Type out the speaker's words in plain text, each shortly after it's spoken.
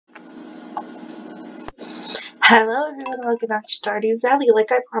Hello everyone, welcome back to Stardew Valley.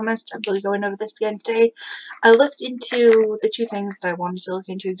 Like I promised, I'm really going over this again today. I looked into the two things that I wanted to look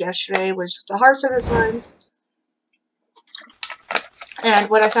into yesterday, was the hearts or the slimes. And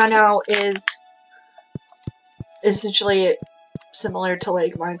what I found out is essentially similar to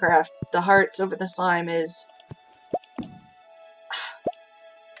like Minecraft. The hearts over the slime is...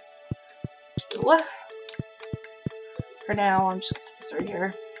 What? For now, I'm just gonna set this right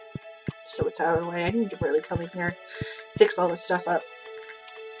here, so it's out of the way. I need to really come in here, fix all this stuff up.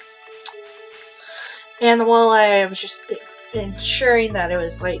 And while I was just ensuring that it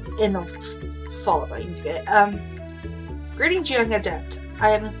was like in the fall that I need to get greetings, young adept. I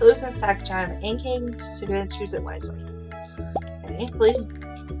have enclosed in a sack of inking students, use it wisely. Okay, please.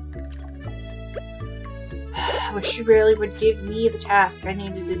 I wish you really would give me the task I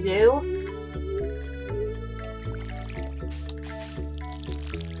needed to do.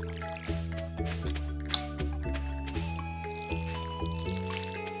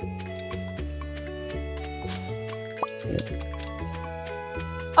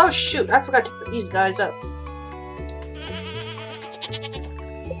 Oh shoot, I forgot to put these guys up.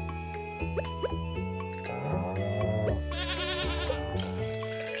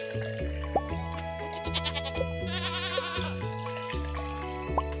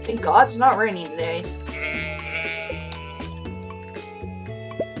 Thank God it's not raining today.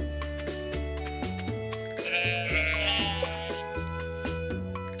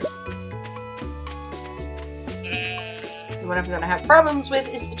 What I'm gonna have problems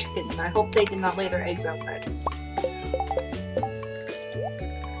with is the chickens. I hope they did not lay their eggs outside.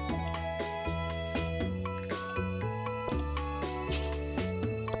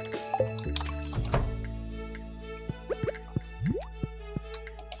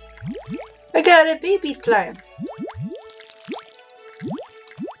 I got a baby slime.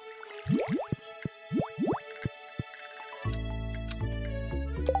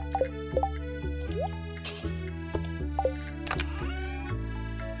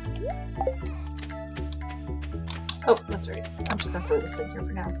 Oh, that's right. I'm just gonna throw this in here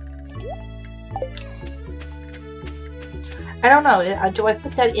for now. I don't know. Do I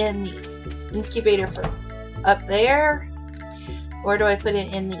put that in the incubator for up there? Or do I put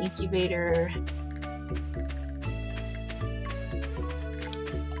it in the incubator?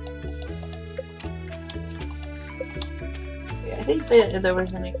 Yeah, I think that there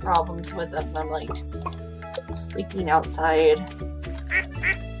wasn't any problems with them like sleeping outside.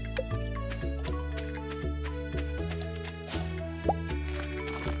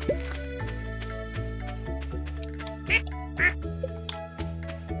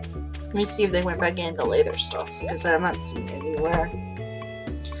 Let me see if they went back in to lay their stuff, because I'm not seeing it anywhere.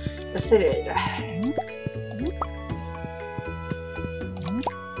 Yes, they did.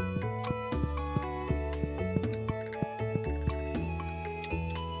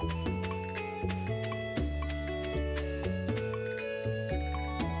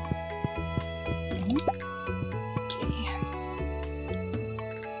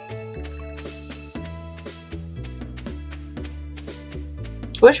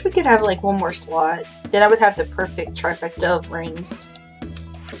 I wish we could have like one more slot. Then I would have the perfect trifecta of rings.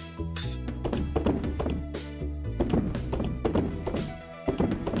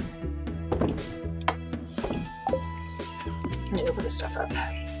 I need to put this stuff up.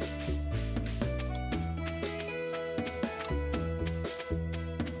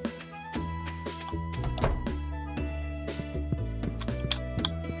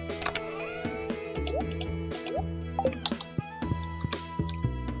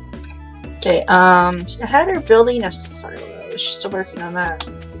 Okay, I had her building a silo. She's still working on that.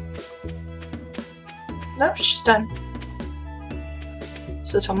 Nope, she's done.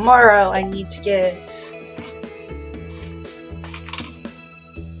 So tomorrow I need to get...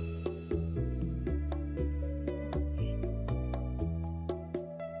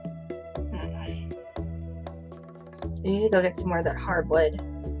 I need to go get some more of that hardwood.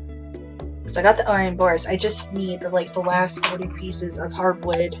 Because I got the iron bars. I just need the last 40 pieces of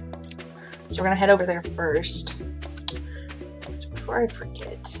hardwood. So we're gonna head over there first. Before I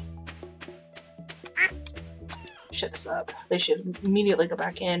forget. Shut this up. They should immediately go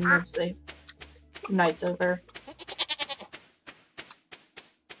back in once the night's over.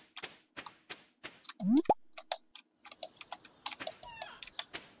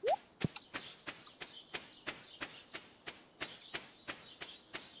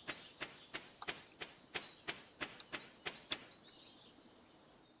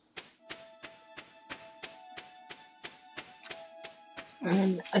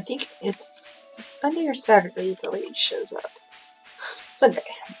 And I think it's Sunday or Saturday the lady shows up. Sunday.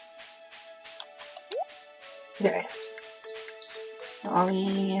 Okay.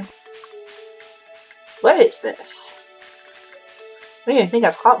 Sorry. What is this? I don't even think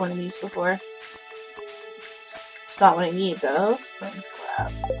I've caught one of these before. It's not what I need though. Some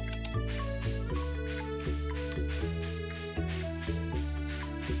slab.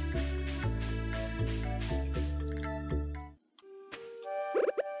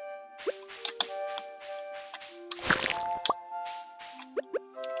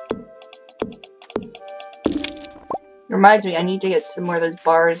 Reminds me, I need to get some more of those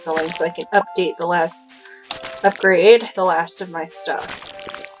bars going so I can upgrade the last of my stuff.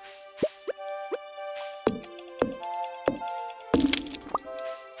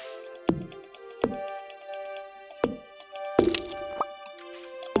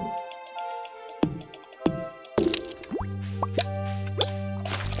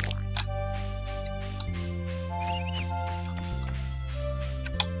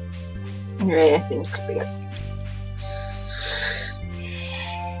 Alright, I think this could be good.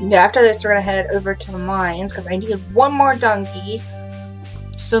 Yeah, after this we're gonna head over to the mines because I need one more donkey.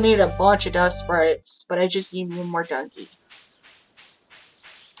 Still need a bunch of dust sprites, but I just need one more donkey.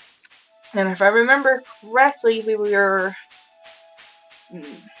 And if I remember correctly, we were, I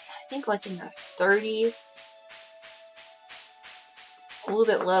think like in the 30s. A little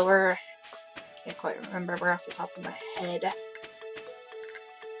bit lower. Can't quite remember right off the top of my head.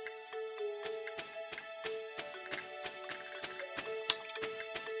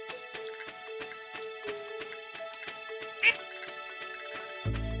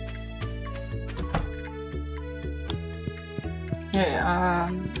 Yeah,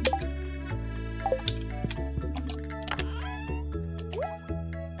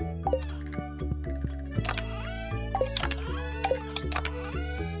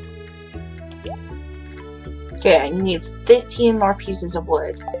 okay, I need 15 more pieces of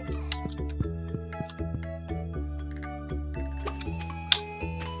wood.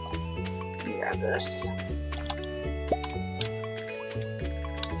 Let me grab this.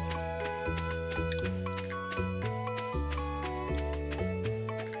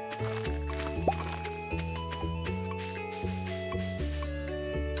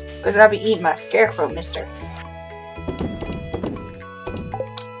 Better not be eating my scarecrow, mister.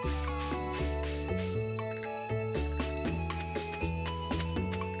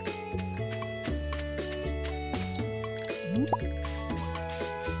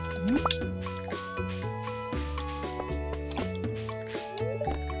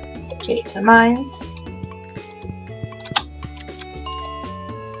 Okay, to the mines.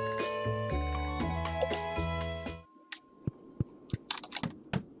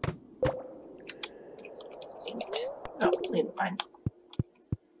 Oh, leave it mine.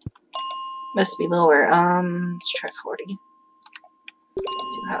 Must be lower. Let's try 40. Too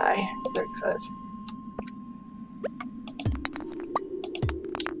high. 35.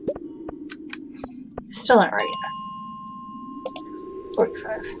 Still not right.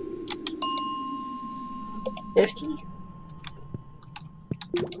 45. 50.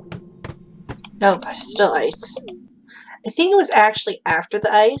 No, still ice. I think it was actually after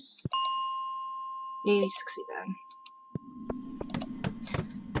the ice. Maybe 60 then.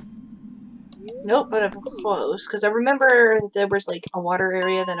 Nope, but I'm close, because I remember there was like a water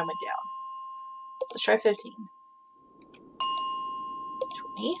area, then I went down. Let's try 15.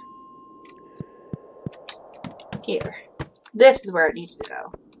 20. Here. This is where it needs to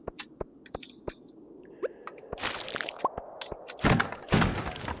go.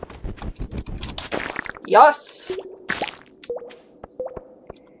 Yes!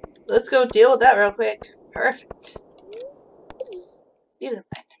 Let's go deal with that real quick. Perfect. Use it.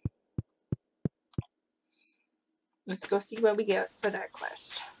 Let's go see what we get for that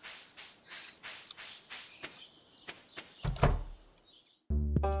quest.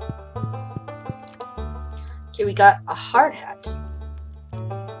 Okay, we got a hard hat.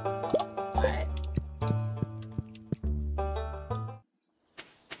 Alright.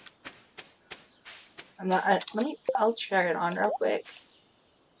 I'm not. I'll try it on real quick.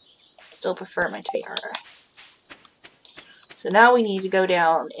 Still prefer my tiara. So now we need to go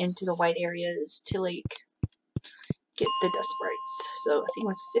down into the white areas to like get the dust sprites. So I think it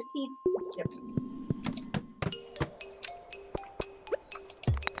was 50. Yep.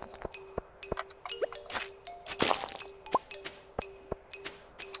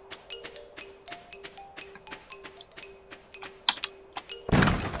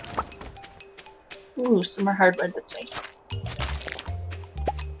 Ooh, some more hardwood. That's nice.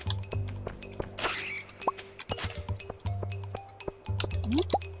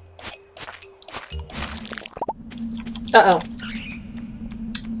 Uh-oh.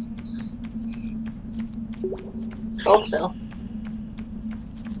 Hold still.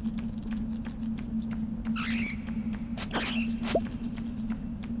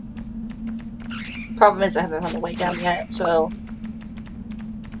 Problem is I haven't found the way down yet, so...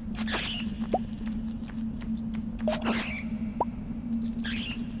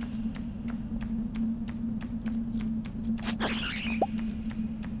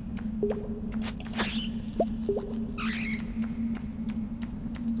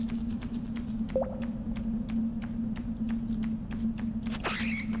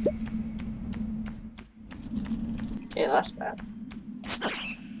 Okay, last map.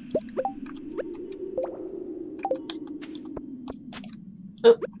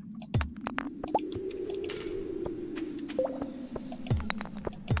 Oop.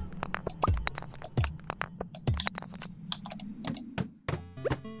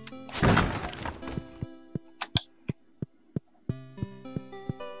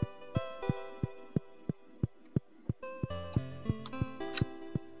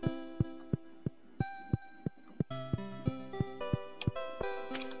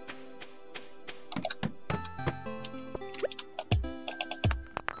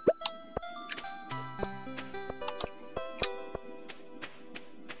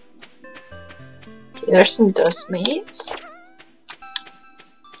 Okay, there's some dust mates.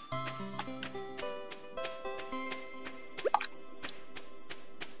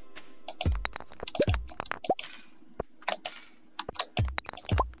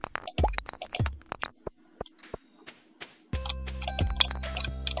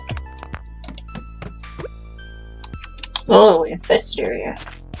 Oh, infested area.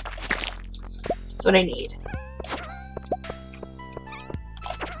 That's what I need.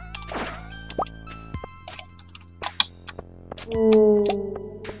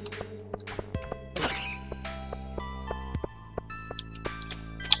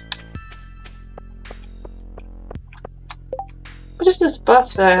 What is this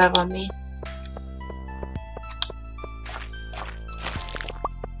buff that I have on me?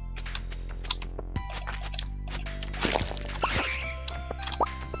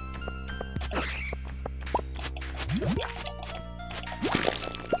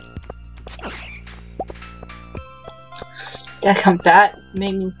 That bat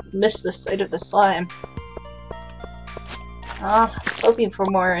made me miss the sight of the slime. Ah, hoping for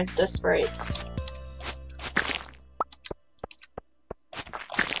more dust sprites.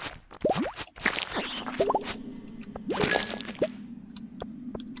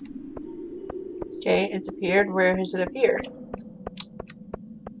 Okay, it's appeared. Where has it appeared?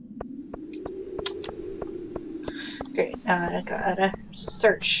 Okay, now I gotta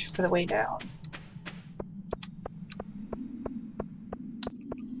search for the way down.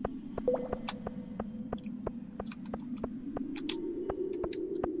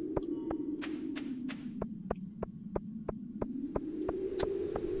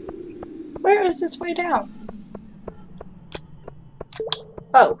 Where is this way down?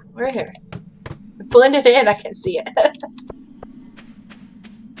 Oh, we're here. It blended in, I can see it.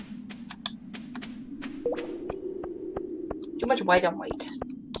 Too much white on white.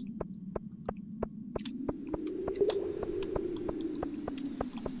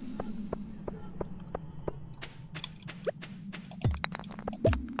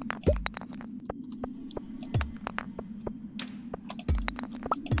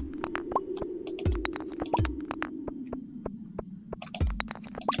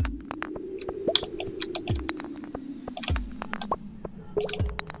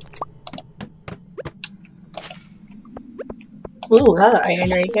 Ooh, a lot of iron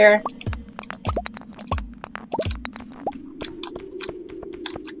right here.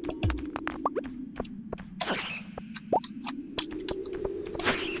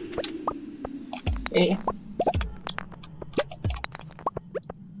 Okay.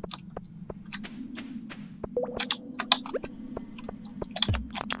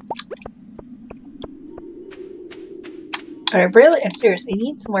 I'm serious, I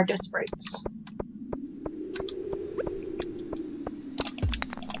need some more dust sprites.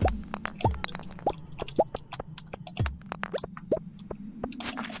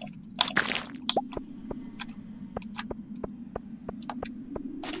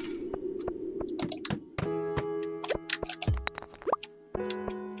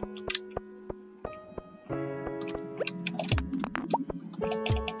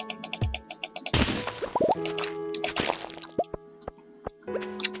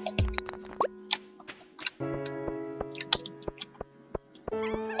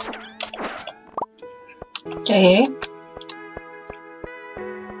 Okay.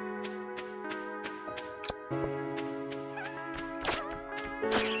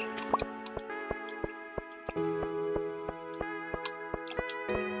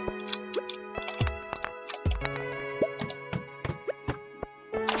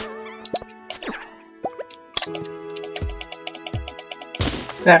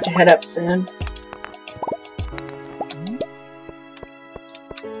 Gonna have to head up soon.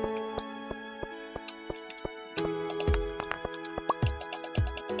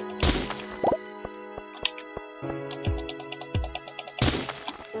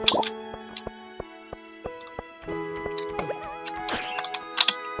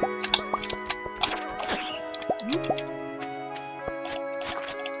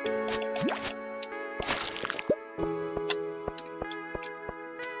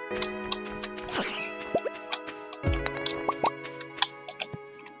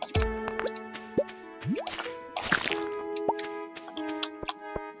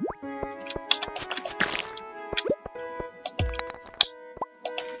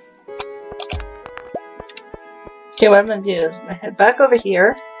 Okay, what I'm gonna do is I'm gonna head back over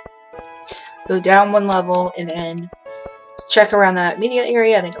here, go down one level, and then check around that immediate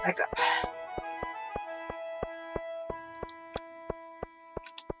area, and then go back up.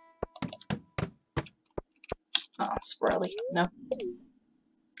 Oh, squirrely. No.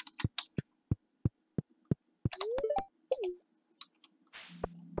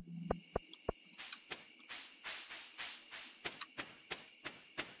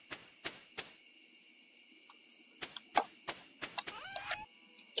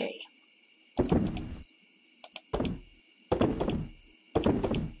 Okay.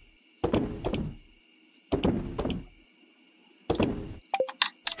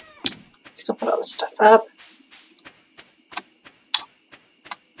 Let's go put all this stuff up.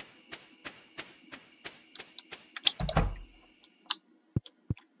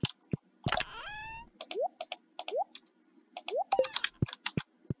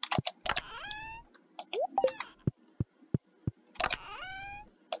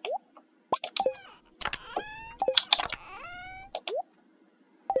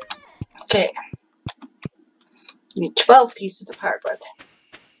 Okay. You need 12 pieces of hardwood.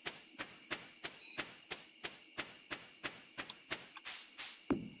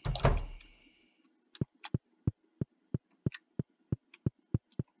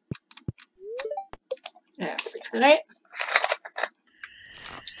 And sleep for the night.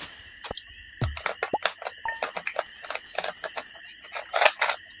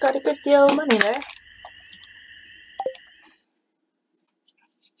 Got a good deal of money there.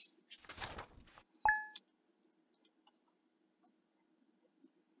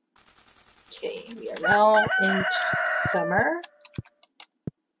 Okay, we are now into summer.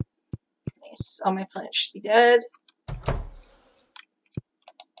 Nice. All my plants should be dead.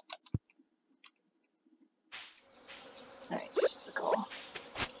 Alright, sickle.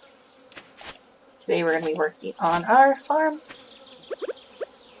 Today we're going to be working on our farm.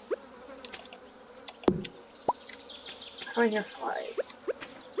 How are your flies?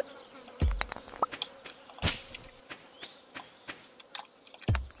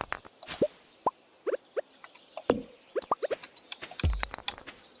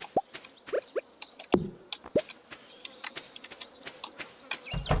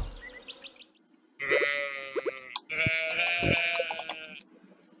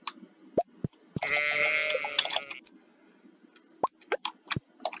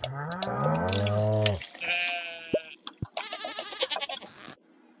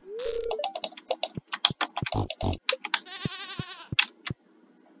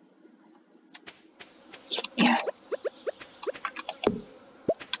 Yeah.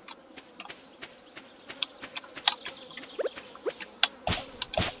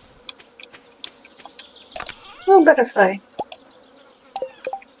 Oh, butterfly.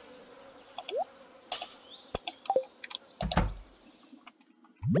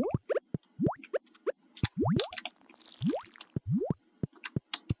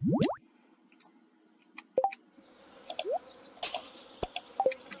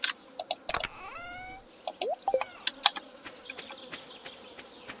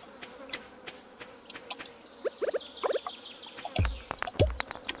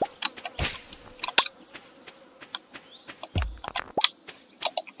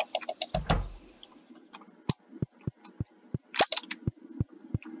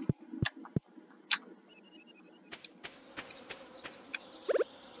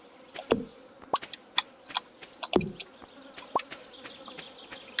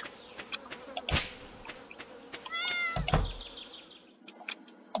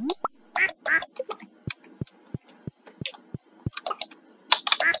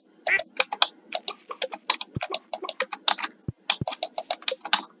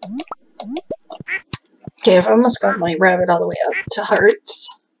 Okay, I've almost got my rabbit all the way up to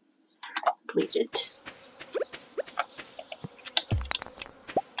hearts. Completed.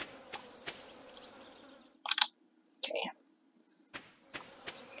 Okay.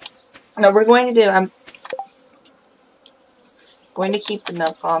 Now we're going to do, I'm going to keep the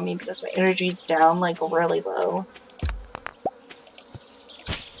milk on me because my energy's down like really low.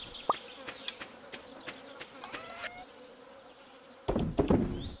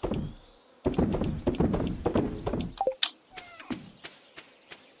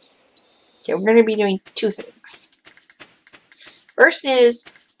 Okay, we're going to be doing two things. First is,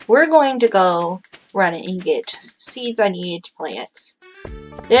 we're going to go run it and get seeds I need to plant.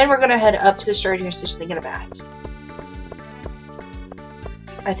 Then we're going to head up to the Stardew station to get a bath.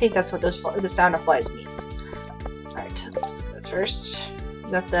 I think that's what the sound of flies means. Alright, let's look at this first.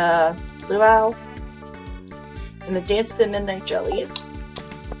 We got the blue owl and the Dance of the Midnight Jellies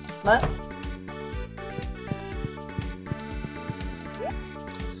this month.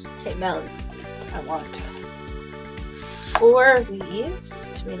 Okay, melon seeds. I want 4 of these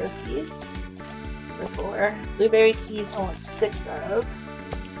tomato seeds. For 4. Blueberry seeds, I want 6 of.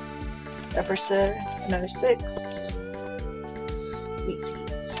 Pepper seed, another 6. Wheat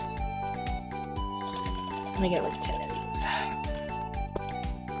seeds. I'm gonna get like 10 of these.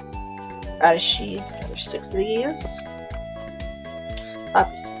 Radish seeds, another 6 of these.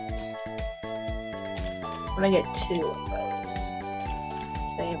 Poppy seeds. I'm gonna get 2 of those.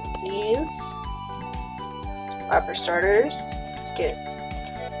 Same with these. Hopper starters. Let's get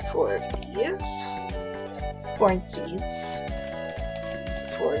 4 of these. Corn seeds.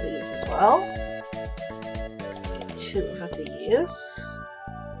 4 of these as well. Get 2 of these.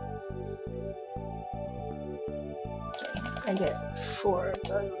 Okay, I get 4 of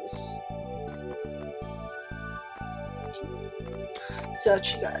those. So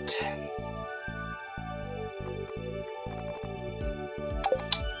what you got?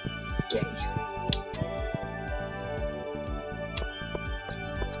 Okay.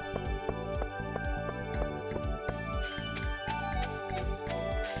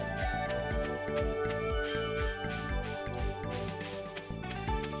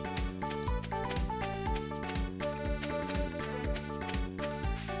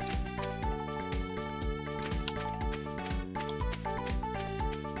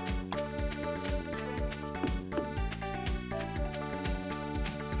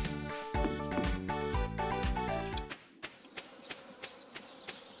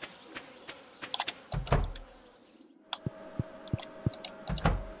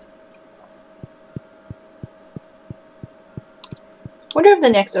 Wonder if the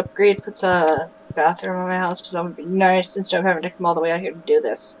next upgrade puts a bathroom in my house, because that would be nice instead of having to come all the way out here to do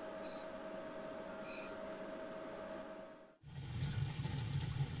this.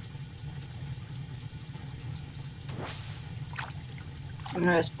 I'm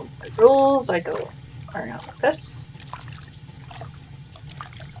gonna just put my rules. I go around like this.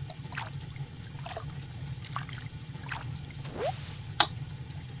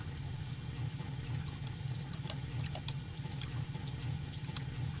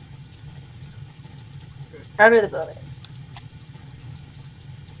 Out of the building.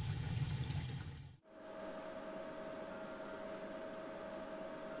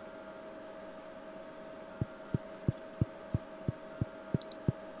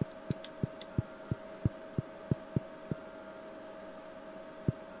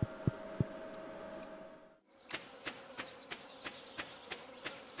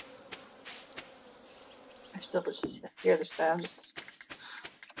 I still just hear the sounds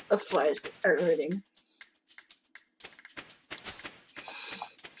of flies that start hurting.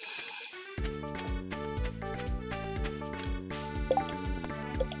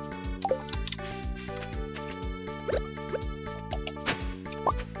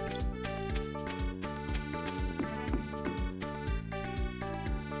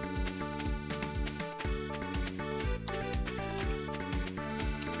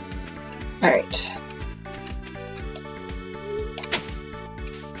 Alright.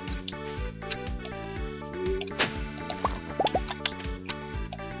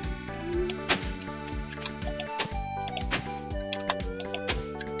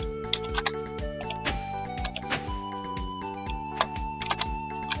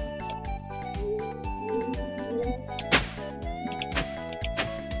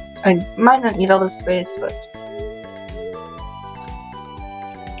 I might not need all this space, but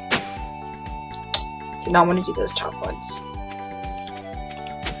do not want to do those top ones.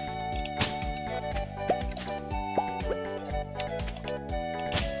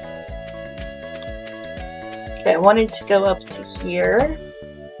 Okay, I wanted to go up to here,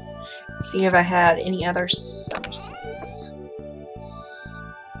 see if I had any other summer seeds.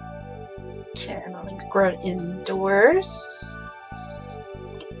 Okay, and I'll grow it indoors.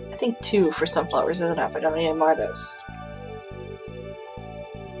 I think 2 for sunflowers is enough. I don't need any more of those.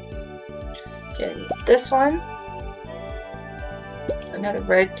 Gonna need this one. Another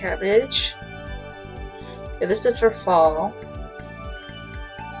red cabbage. Okay, this is for fall.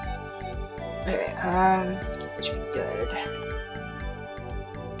 Okay, that should be good.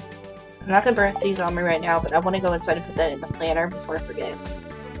 I'm not gonna burn these on me right now, but I want to go inside and put that in the planner before I forget.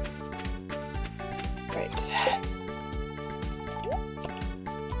 Right.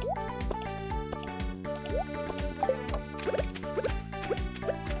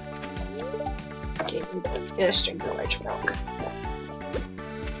 Okay, let's drink the large milk.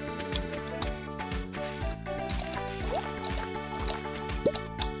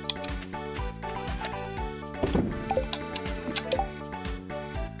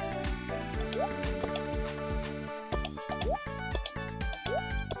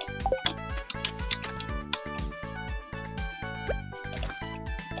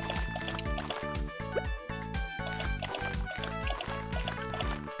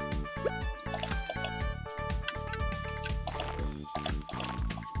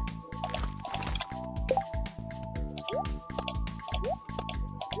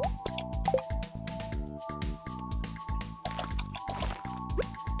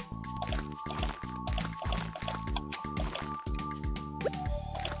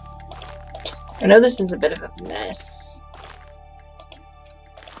 I know this is a bit of a mess.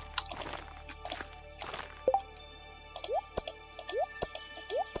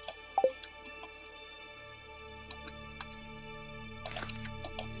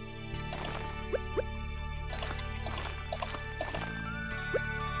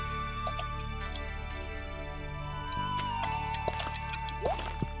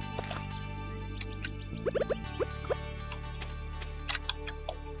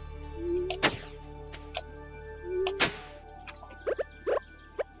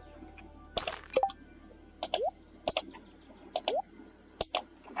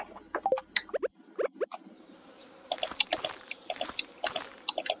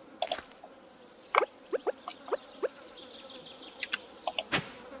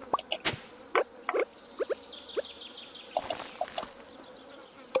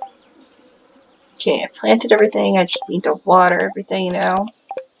 Okay, I planted everything, I just need to water everything now.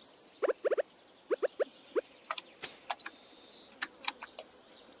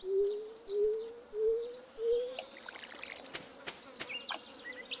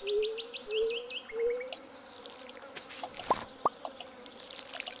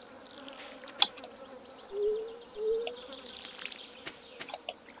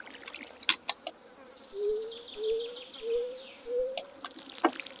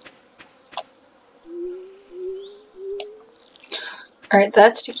 Alright,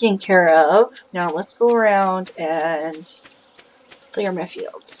 that's taken care of. Now let's go around and clear my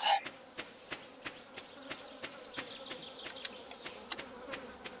fields.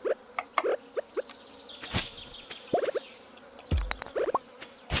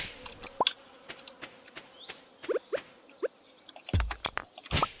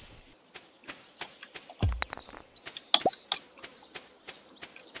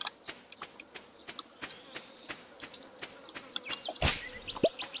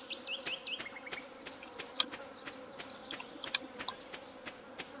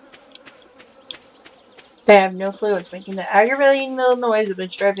 I have no clue what's making the aggravating little noise that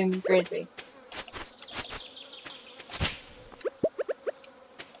is driving me crazy.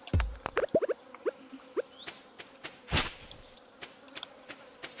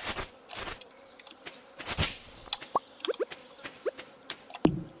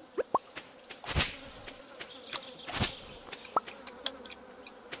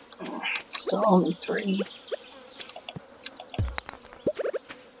 Still only 3.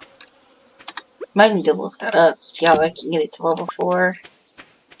 Might need to look that up, see how I can get it to level 4.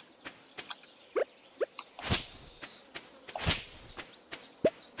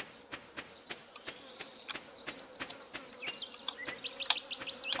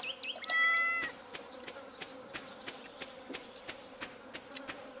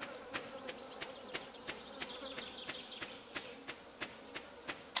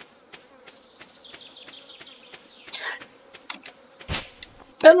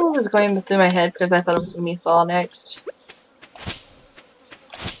 I don't know what was going through my head because I thought it was going to be fall next.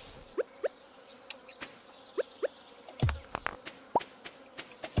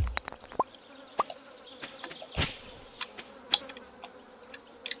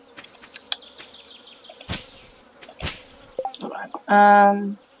 Hold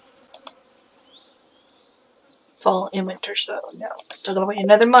on. Fall and winter, so no. Still gonna wait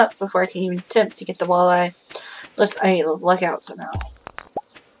another month before I can even attempt to get the walleye. Unless I luck out somehow.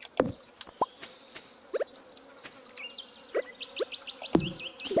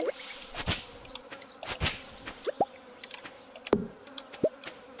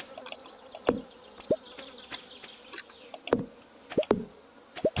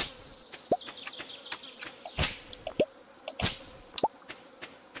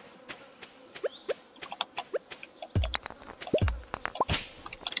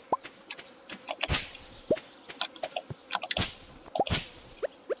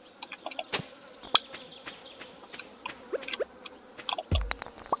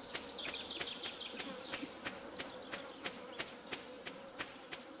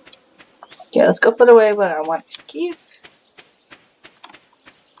 Okay, let's go put away what I want to keep.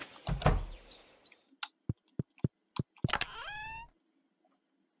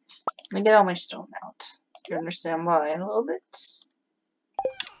 Let me get all my stone out. You understand why in a little bit.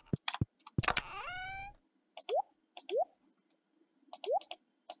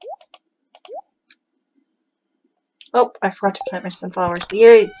 Oh, I forgot to plant my sunflower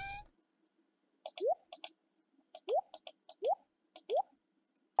seeds.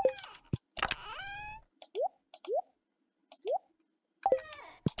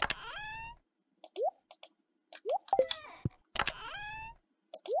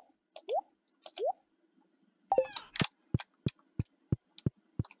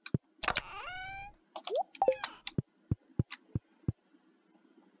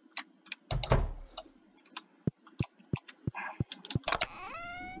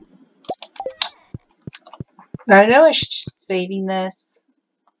 I know I should just saving this,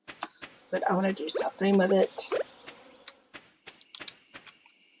 but I want to do something with it.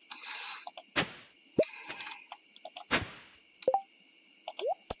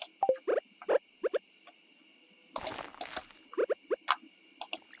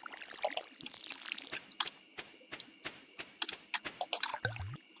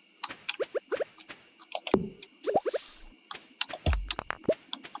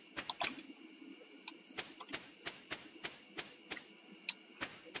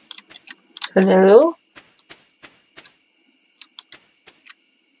 Hello?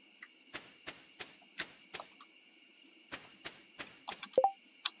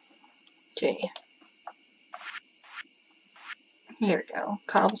 Okay. Here we go.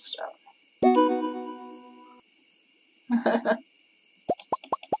 Cobblestone.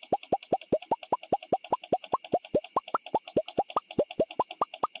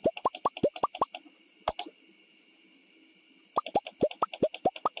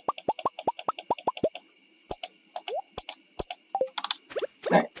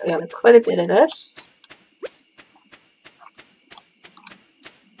 Alright, I got quite a bit of this.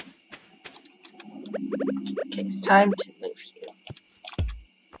 Okay, it's time to move you.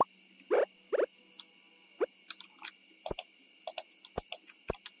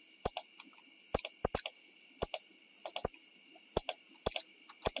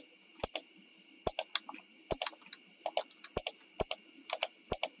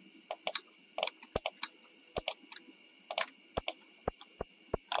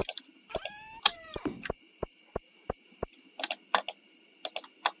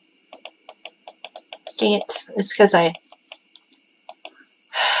 Dang it, it's because I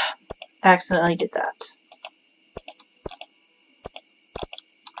accidentally did that.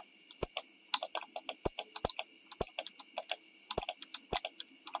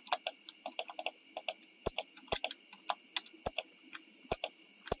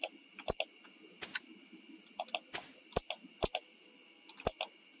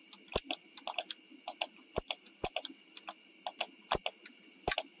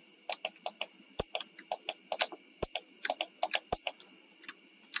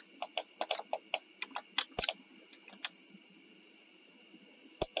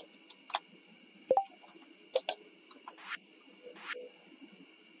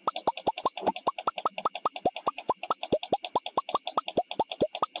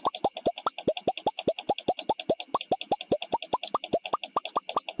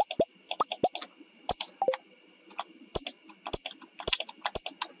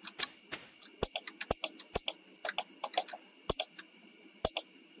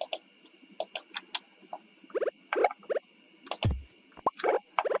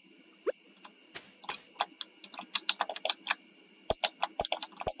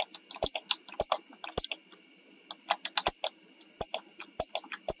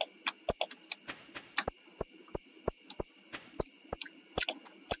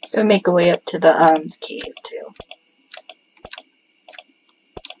 Gonna make a way up to the cave too.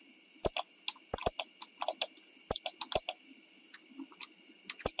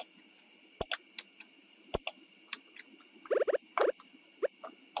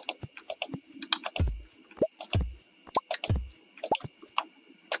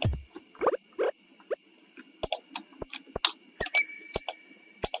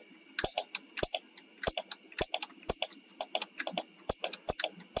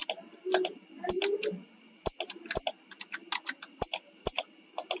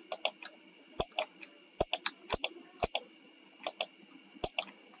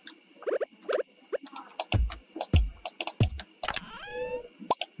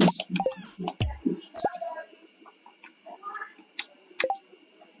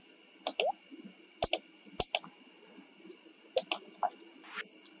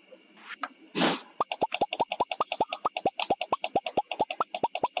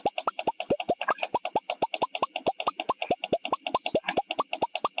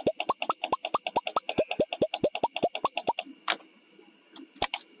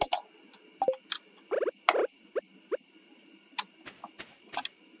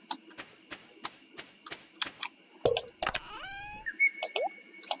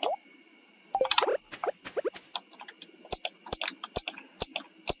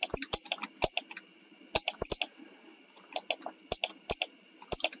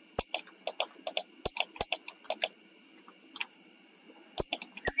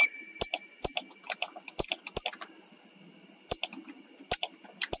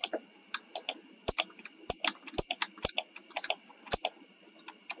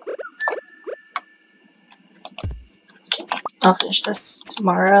 I'll finish this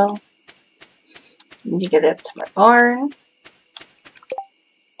tomorrow. Need to get it up to my barn.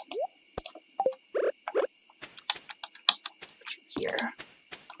 Here.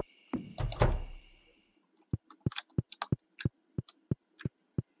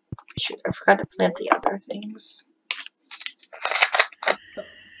 Shoot, I forgot to plant the other things.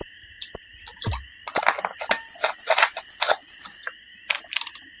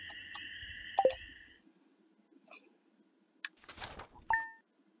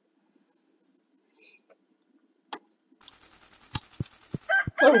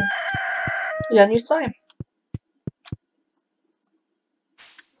 Oh, we got new slime.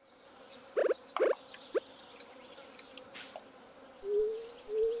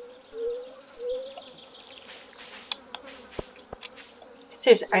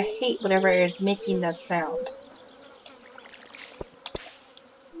 Seriously, I hate whatever is making that sound.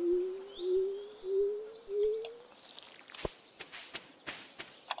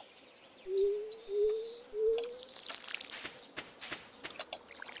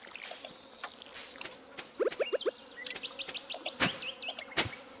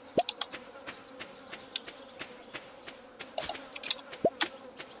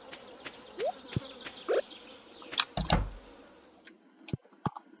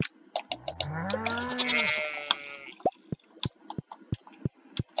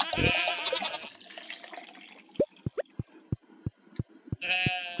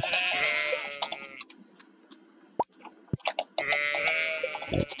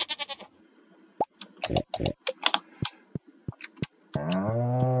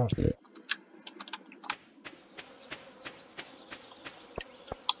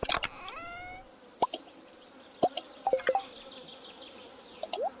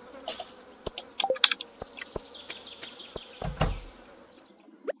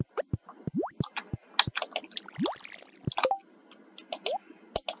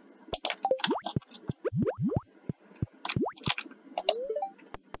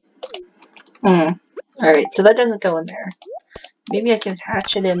 Alright, so that doesn't go in there. Maybe I can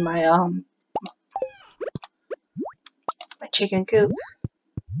hatch it in my my chicken coop.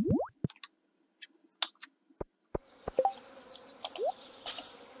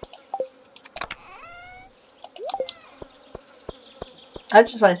 I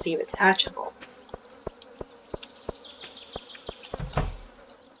just want to see if it's hatchable.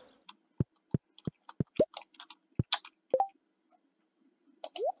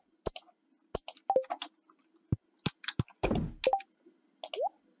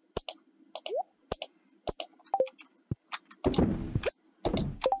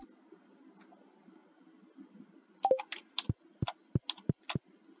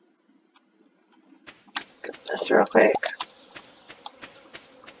 Get this real quick.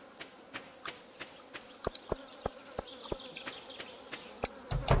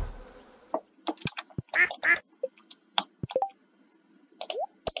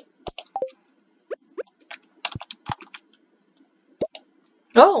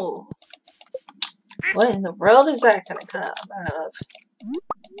 Oh! What in the world is that gonna come out of?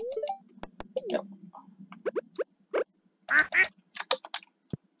 Nope.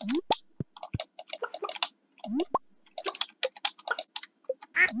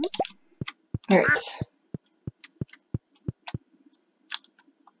 Alright.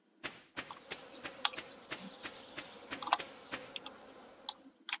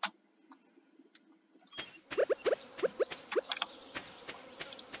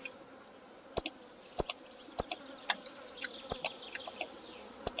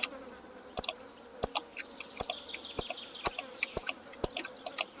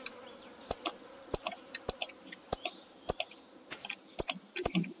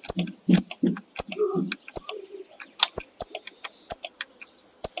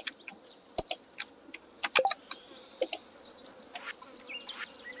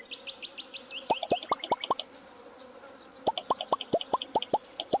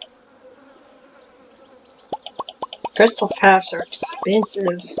 Crystal paths are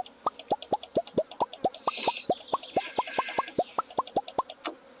expensive.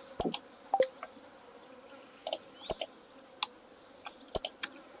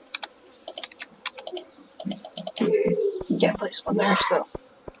 You can't place one there, so.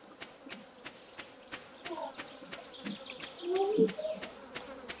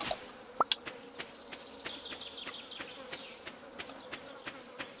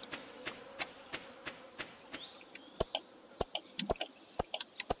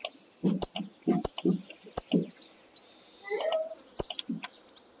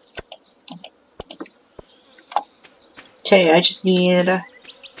 Okay, I just need to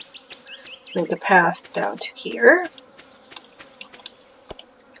make a path down to here.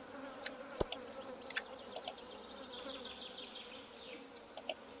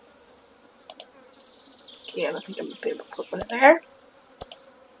 Okay, I don't think I'm gonna be able to put one in there.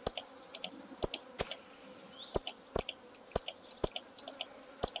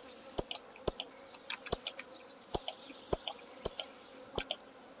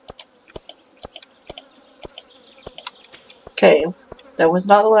 Okay, that was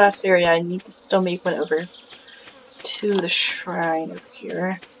not the last area. I need to still make one over to the shrine over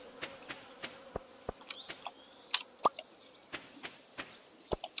here.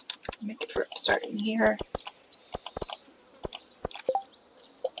 Make it from starting here.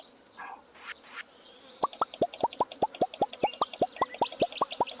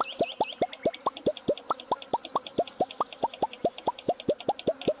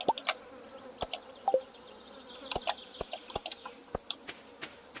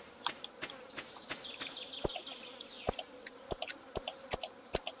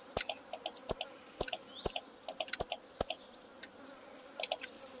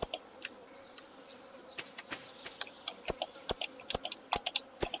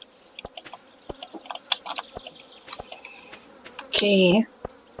 Okay.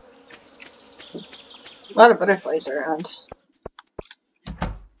 A lot of butterflies around.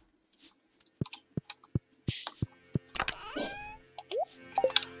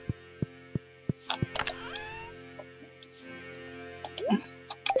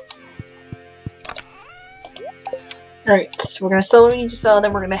 Alright, so we're gonna sell what we need to sell, and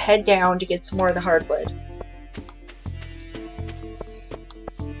then we're gonna head down to get some more of the hardwood.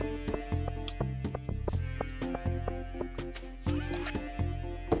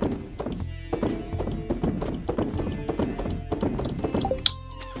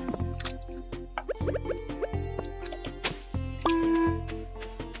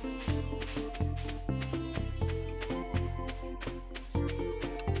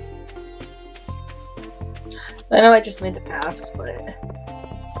 I know I just made the paths, but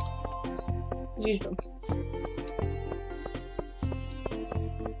use them.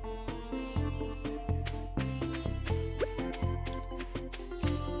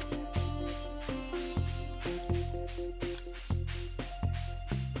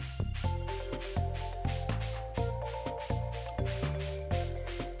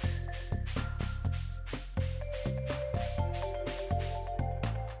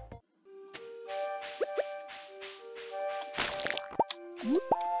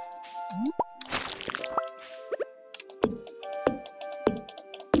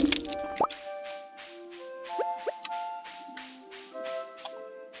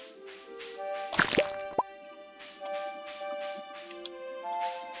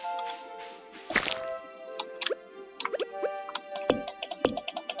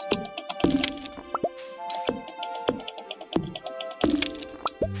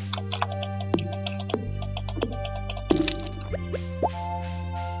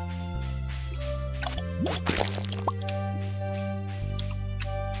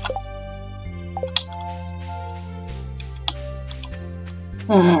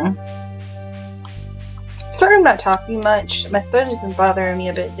 Sorry I'm not talking much. My throat has been bothering me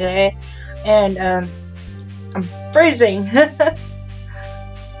a bit today, and I'm freezing.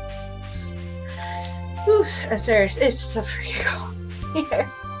 Ooh, I'm serious. It's so freaking cold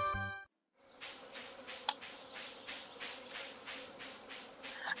here.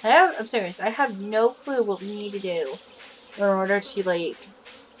 I'm serious. I have no clue what we need to do in order to like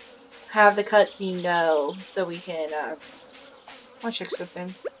have the cutscene go, so we can. I want to check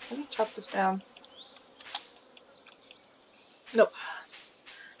something. Let me chop this down. Nope.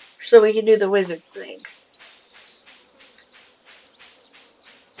 So we can do the wizard's thing.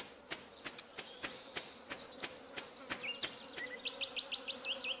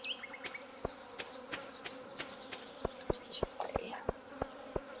 Tuesday.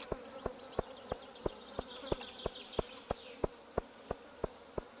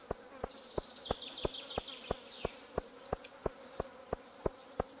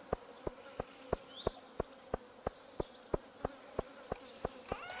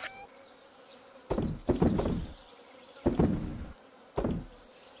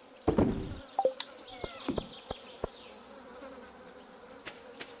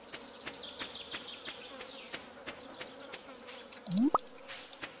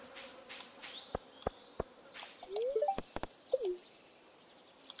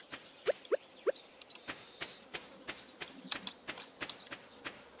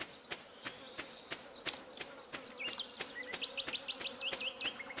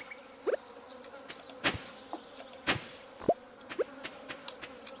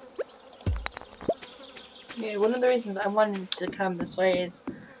 Yeah, one of the reasons I wanted to come this way is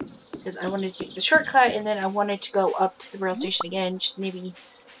because I wanted to take the shortcut, and then I wanted to go up to the rail station again, just maybe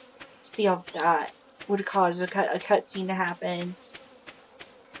see all of that. would cause a cutscene to happen.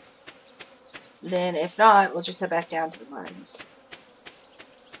 Then, if not, we'll just head back down to the mines.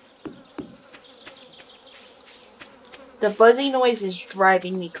 The buzzing noise is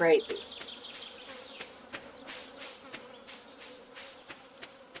driving me crazy.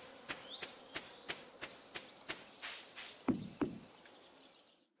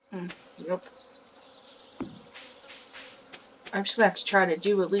 Nope. I'm just gonna have to try to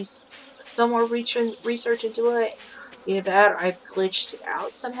do at least some more research into it. Either that or I've glitched it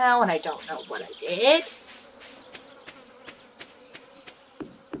out somehow and I don't know what I did.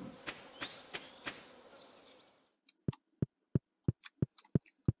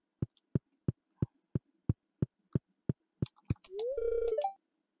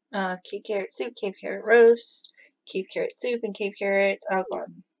 Cave carrot soup, cave carrot roast, cave carrot soup, and cave carrots au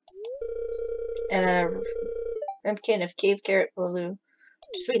gratin. And a ramekin of cave carrot blue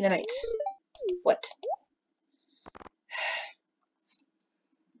to sweeten the night. What?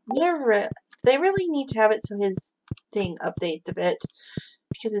 They really need to have it so his thing updates a bit,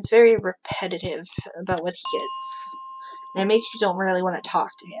 because it's very repetitive about what he gets. And it makes you don't really want to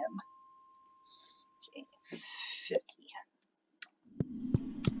talk to him. Okay, 50.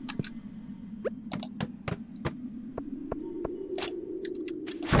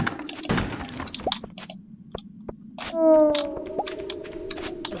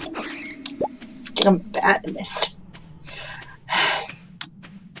 I'm bad in this.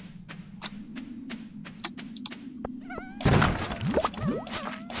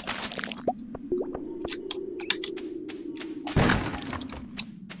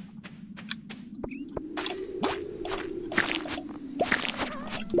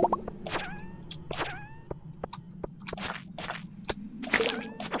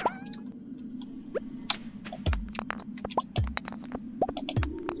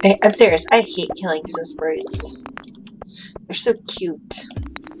 I'm serious, I hate killing Christmas birds. They're so cute.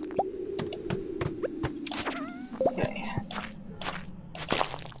 Okay.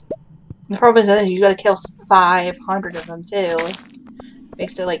 The problem is that you gotta kill 500 of them too.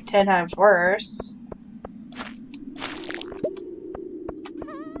 Makes it like 10 times worse.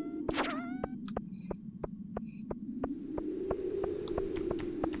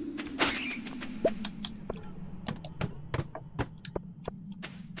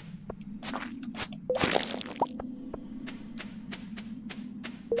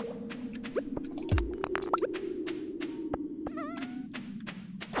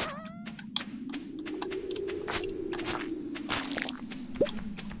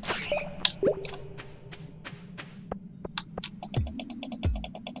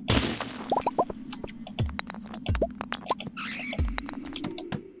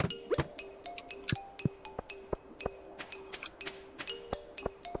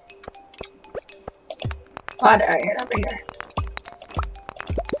 Odd iron over here.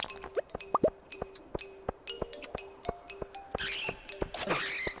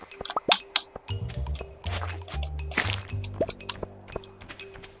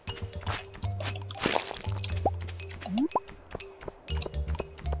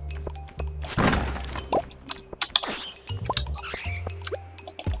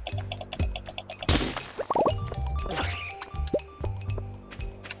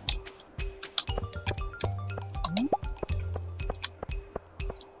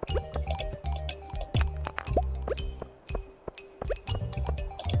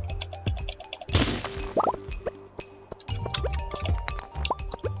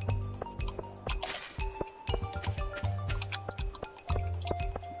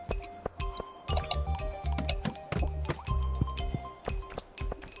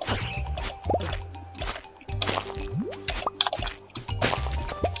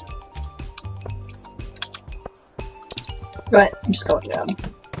 Right, I'm just going down.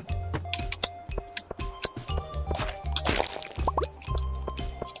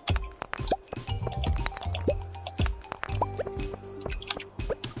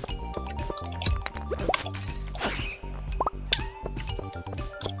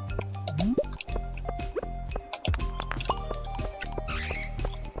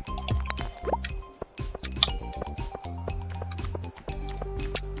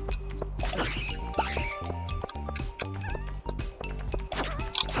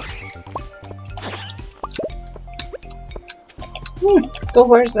 Go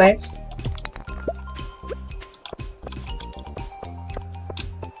where's nice.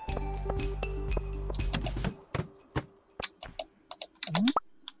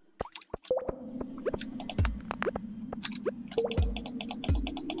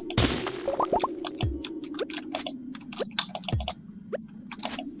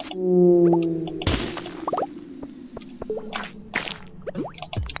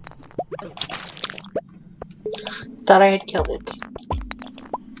 Thought I had killed it.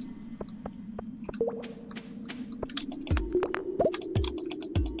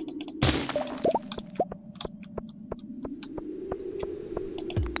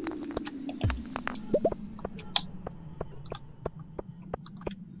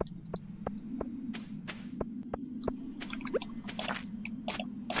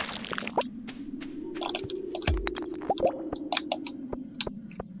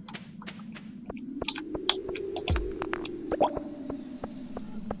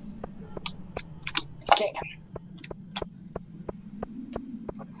 Okay.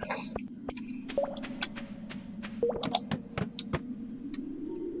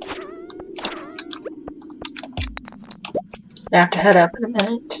 I have to head up in a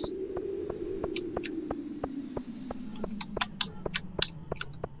minute.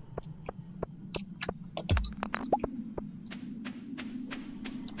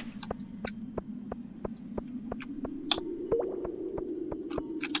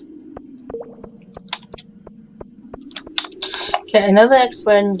 Okay, I know the next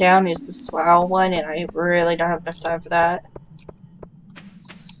one down is the Swow one, and I really don't have enough time for that.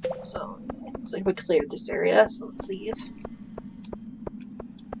 So, it's like we cleared this area, so let's leave.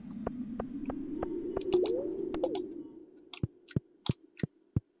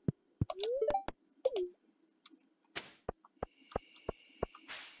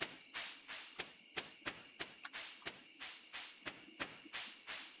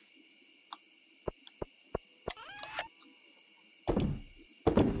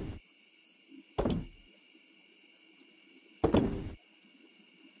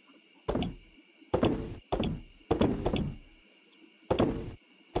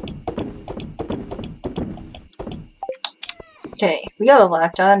 Okay, we got a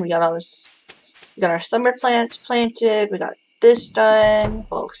lot done. We got all this. We got our summer plants planted. We got this done.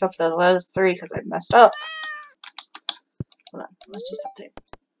 Well, except for those three because I messed up. Hold on, let's do something.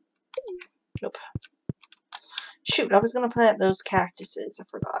 Nope. Shoot, I was gonna plant those cactuses. I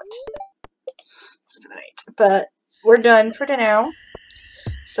forgot. For the night. But we're done for now.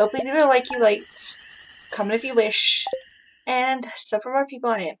 So please leave a like you liked. Comment if you wish. And so for more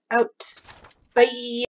people, I am out. Bye.